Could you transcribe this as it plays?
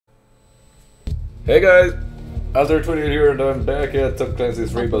Hey guys, ALZERI here and I'm back at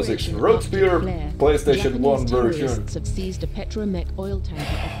Clancy's Rainbow Six Road Speeder PlayStation 1 version. Have seized a petromech oil tanker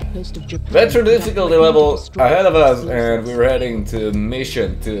off the coast of Japan. Veteran difficulty level ahead of us and we're heading to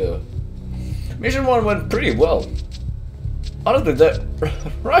Mission 2. Mission 1 went pretty well. Honestly, the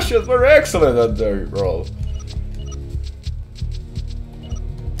Russians were excellent at their role.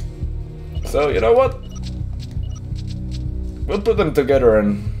 So, you know what? We'll put them together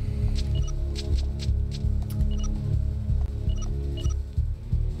and...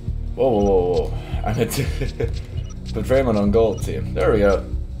 Whoa. I meant to put Raymond on gold team. There we go.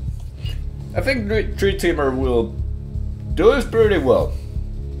 I think three-teamer will do this pretty well.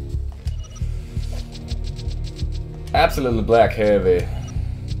 Absolutely black heavy.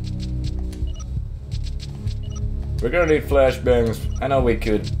 We're gonna need flashbangs. I know we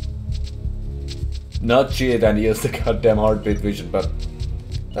could not cheat and use the goddamn heartbeat vision, but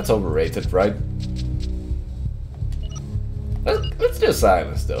that's overrated, right? Let's do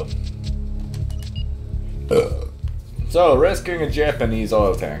silence though. So, rescuing a Japanese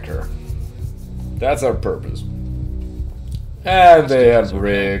oil tanker. That's our purpose. And they have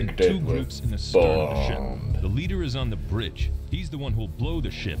rigged it with bombs. The leader is on the bridge. He's the one who'll blow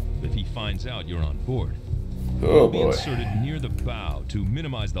the ship if he finds out you're on board. Oh Be boy. inserted near the bow to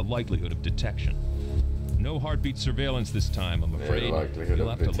minimize the likelihood of detection. No heartbeat surveillance this time, I'm afraid. You'll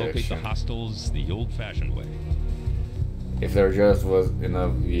have to locate the hostiles the old-fashioned way. If there just was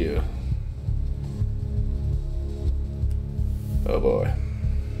enough view. Oh boy.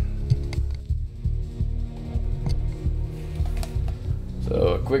 So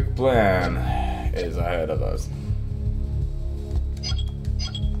a quick plan is ahead of us.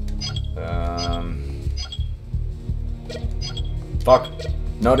 Fuck.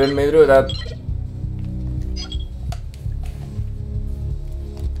 No, didn't mean to do that.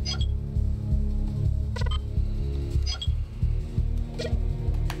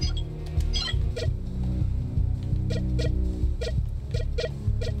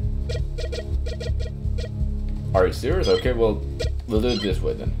 Are you serious? Okay, well, we'll do it this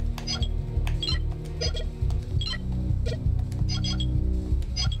way then.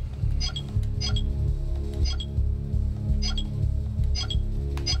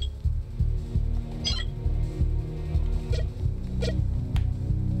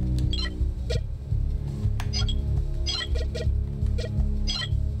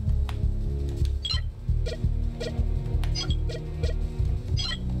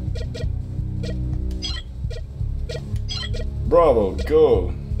 Bravo,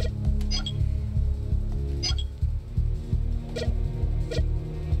 go!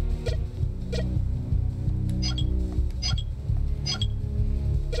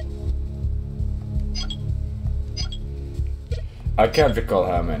 I can't recall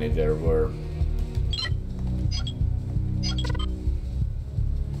how many there were.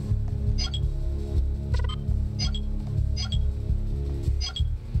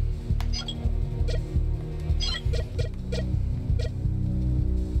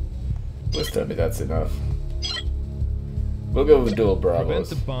 Please tell me that's enough. We'll go with dual Prevent bravos.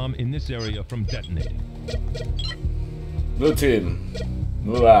 the bomb in this area from detonating. Blue team,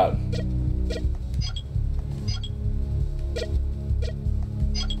 move out.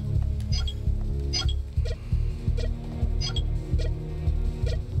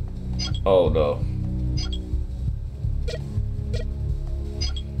 Oh no.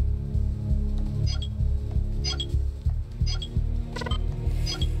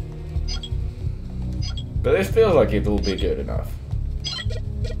 But it feels like it will be good enough.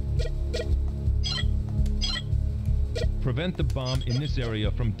 Prevent the bomb in this area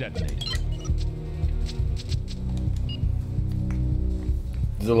from detonating.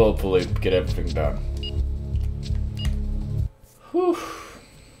 This will hopefully get everything done. Whew.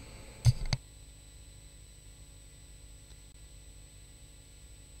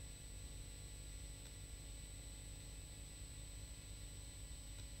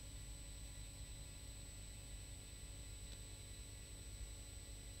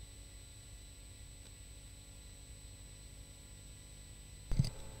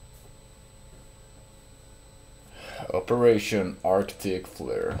 Operation Arctic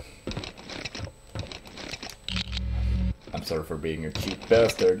Flare. I'm sorry for being a cheap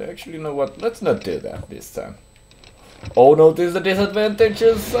bastard. Actually, you know what? Let's not do that this time. Oh no, this is the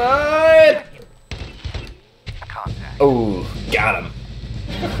disadvantageous side! Oh, got him.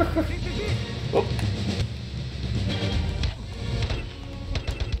 Oh.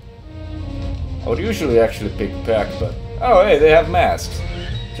 I would usually actually pick pack, but... Oh hey, they have masks.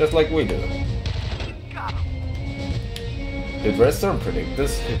 Just like we do. Did Redstone predict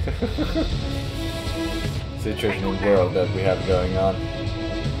this? situation in the world that we have going on.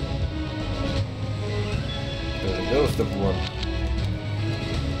 There's a ghost of one.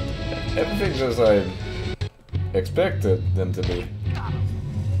 Everything's as I expected them to be.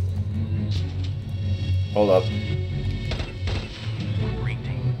 Hold up.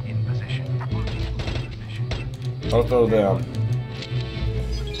 I'll throw down.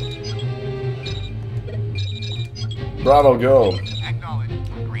 Bravo, go.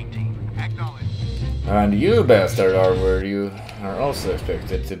 And you, bastard, are where you are also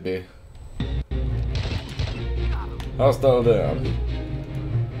expected to be. I'll throw down.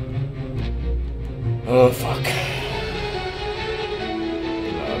 Oh, fuck.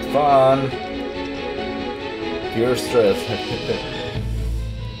 Not fun. Pure stress.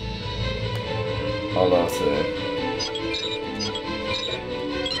 All I'll say.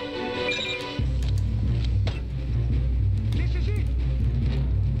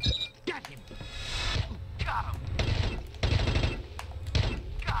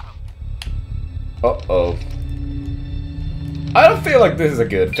 Uh-oh. I don't feel like this is a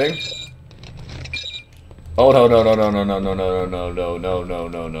good thing. Oh no no no no no no no no no no no no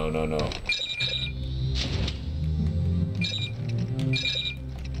no no no no.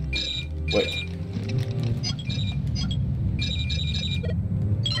 Wait.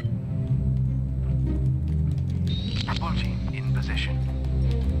 Apple team in position.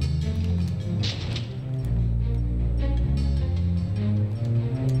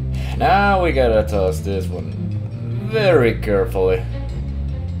 Now we gotta toss this one very carefully.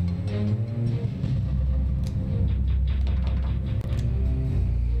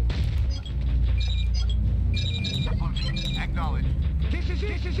 Acknowledge. This is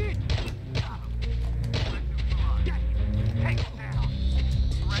it.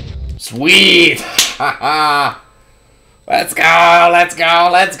 Sweet! Haha! Let's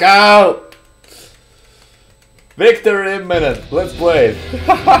go! Victory imminent. Let's play it.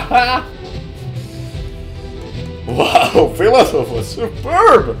 Wow, Philosopher was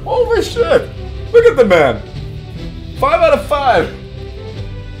superb! Holy shit! Look at the man! 5 out of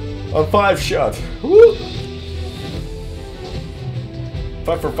 5! On 5 shots. Woo!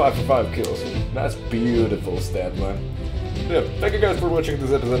 5 for 5 kills. That's beautiful stat, man. Yeah, thank you guys for watching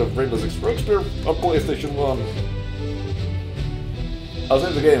this episode of Rainbow Six Rockstar on PlayStation 1. I'll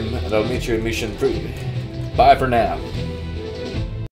save the game and I'll meet you in Mission 3. Bye for now.